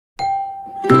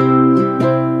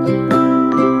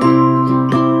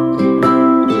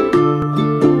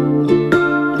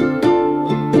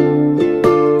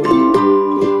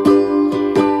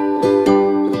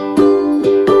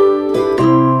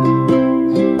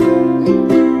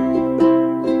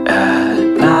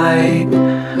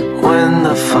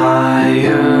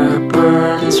Fire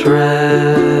burns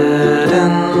red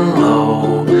and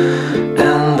low,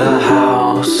 and the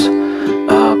house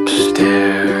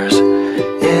upstairs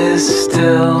is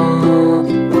still.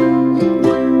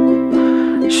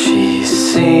 She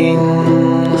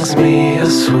sings me a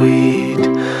sweet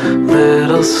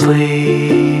little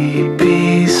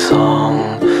sleepy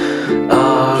song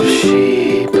of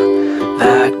sheep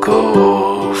that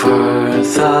go over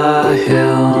the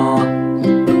hill.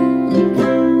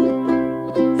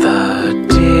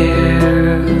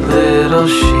 Little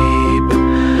sheep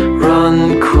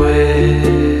run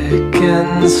quick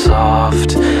and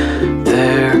soft.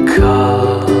 Their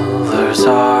colors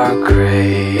are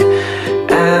gray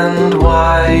and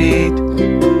white.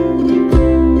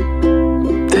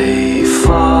 They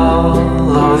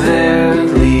follow their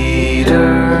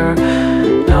leader,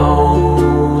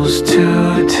 nose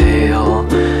to tail,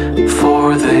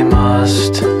 for they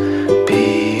must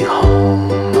be home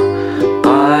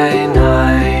by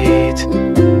night.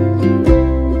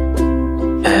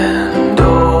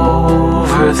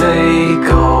 They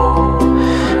go,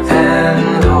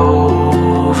 and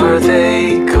over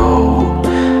they go,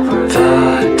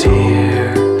 the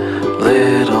dear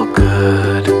little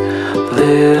good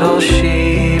little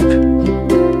sheep.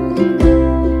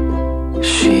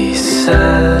 She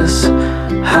says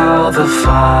how the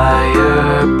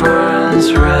fire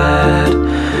burns red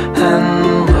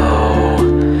and low,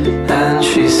 and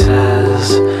she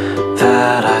says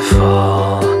that I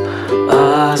fall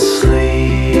asleep.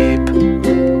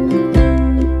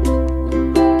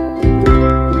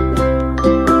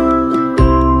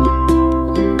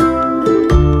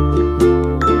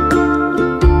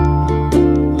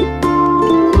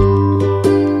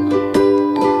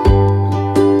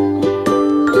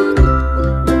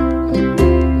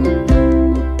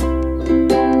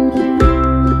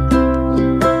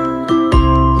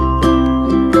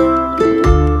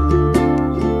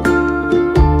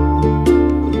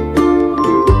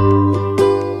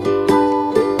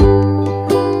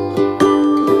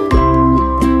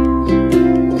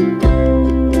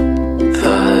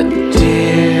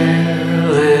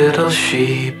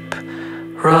 Sheep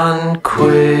run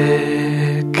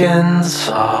quick and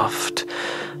soft.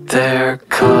 Their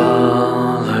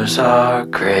colors are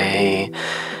gray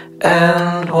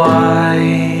and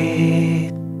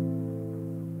white.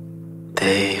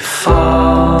 They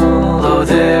follow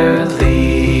their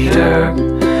leader,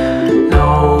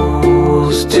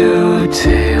 nose to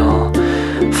tail,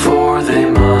 for they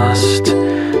must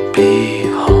be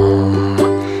home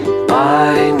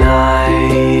by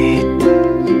night.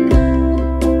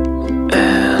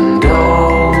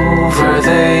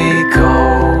 They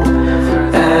go,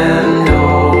 and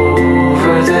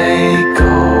over they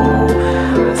go,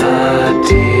 the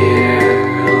dear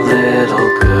little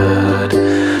good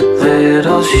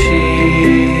little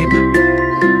sheep.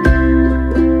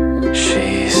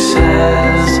 She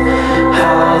says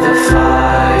how the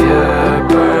fire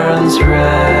burns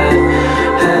red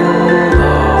and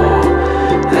low,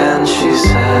 and she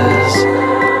says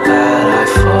that I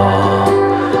fall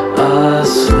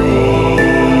asleep.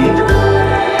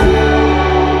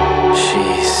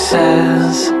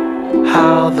 Says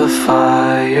how the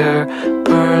fire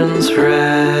burns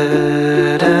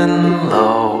red and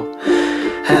low,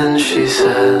 and she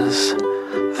says